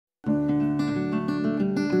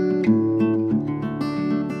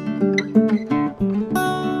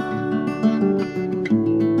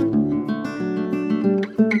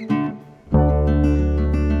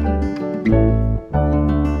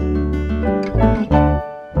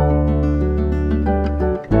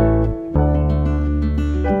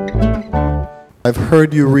I've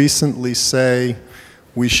heard you recently say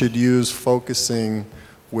we should use focusing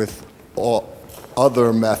with all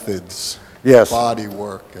other methods, Yes. body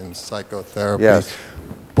work and psychotherapy, Yes.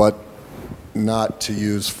 but not to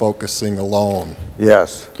use focusing alone.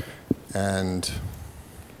 Yes. And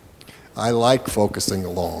I like focusing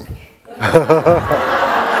alone.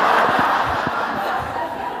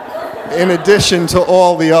 In addition to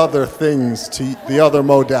all the other things, to the other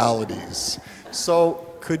modalities. So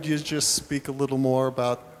could you just speak a little more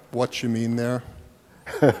about what you mean there?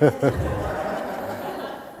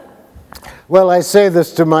 Well, I say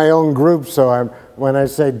this to my own group, so when I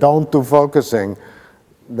say don't do focusing,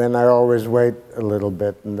 then I always wait a little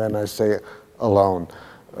bit, and then I say alone.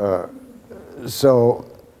 So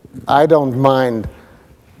I don't mind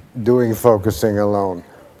doing focusing alone.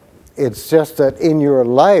 It's just that in your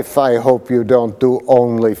life, I hope you don't do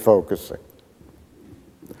only focusing.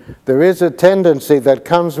 There is a tendency that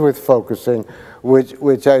comes with focusing,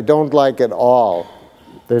 which I don't like at all.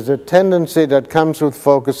 There's a tendency that comes with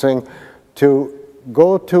focusing to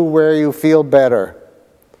go to where you feel better,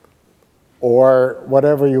 or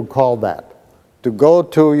whatever you call that. To go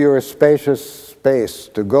to your spacious space,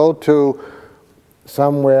 to go to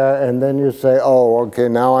somewhere, and then you say, oh, okay,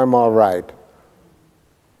 now I'm all right.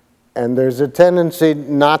 And there's a tendency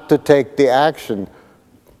not to take the action,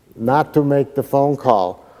 not to make the phone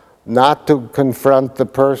call, not to confront the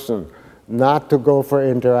person, not to go for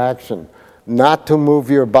interaction, not to move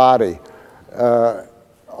your body,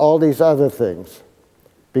 all these other things,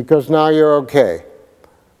 because now you're okay.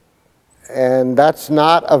 And that's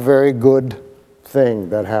not a very good thing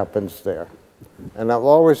that happens there. And I've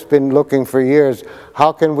always been looking for years,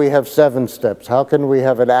 how can we have 7 steps? How can we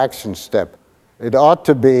have an action step? It ought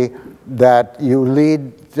to be that you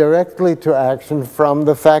lead directly to action from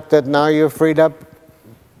the fact that now you're freed up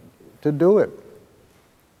to do it.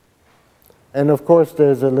 And of course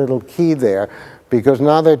there's a little key there, because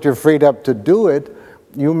now that you're freed up to do it,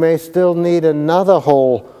 you may still need another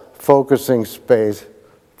whole focusing space,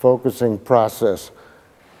 focusing process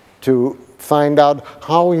to find out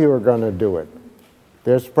how you're going to do it.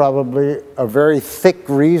 There's probably a very thick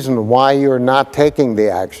reason why you're not taking the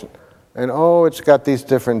action. And oh, it's got these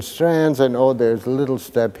different strands, and oh, there's a little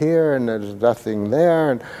step here, and there's nothing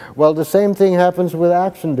there. And well, the same thing happens with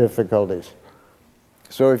action difficulties.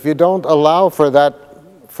 So if you don't allow for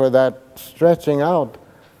that stretching out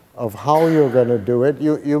of how you're going to do it,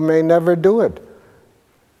 you may never do it.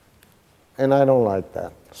 And I don't like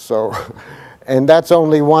that. So, and that's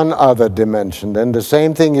only one other dimension. And the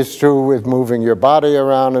same thing is true with moving your body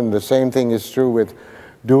around, and the same thing is true with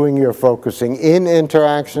doing your focusing in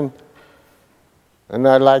interaction. And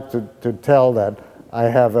I like to tell that I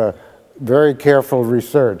have a very careful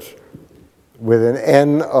research with an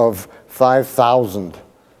N of 5,000.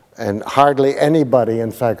 And hardly anybody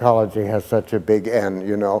in psychology has such a big N,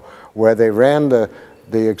 you know, where they ran the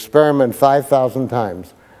experiment 5,000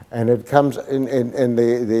 times. And it comes in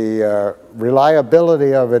the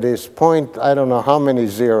reliability of it is point, I don't know how many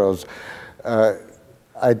zeros.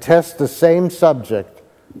 I test the same subject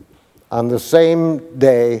on the same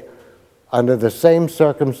day, under the same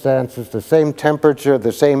circumstances, the same temperature,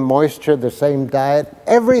 the same moisture, the same diet.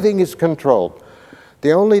 Everything is controlled.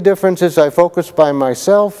 The only difference is I focus by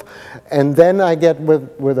myself, and then I get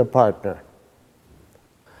with a partner.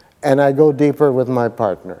 And I go deeper with my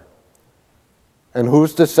partner. And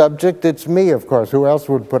who's the subject? It's me, of course. Who else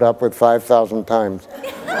would put up with 5,000 times?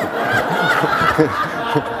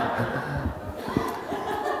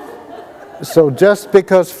 So just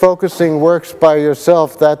because focusing works by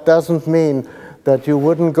yourself, that doesn't mean that you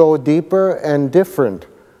wouldn't go deeper and different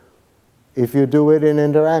if you do it in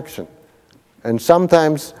interaction. And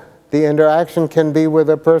sometimes the interaction can be with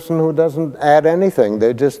a person who doesn't add anything.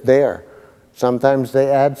 They're just there. Sometimes they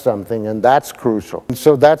add something, and that's crucial. And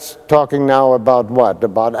so that's talking now about what?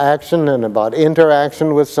 About action and about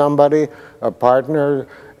interaction with somebody, a partner,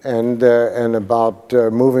 and about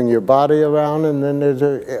moving your body around, and then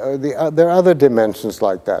there are other dimensions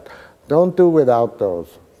like that. Don't do without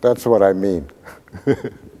those. That's what I mean.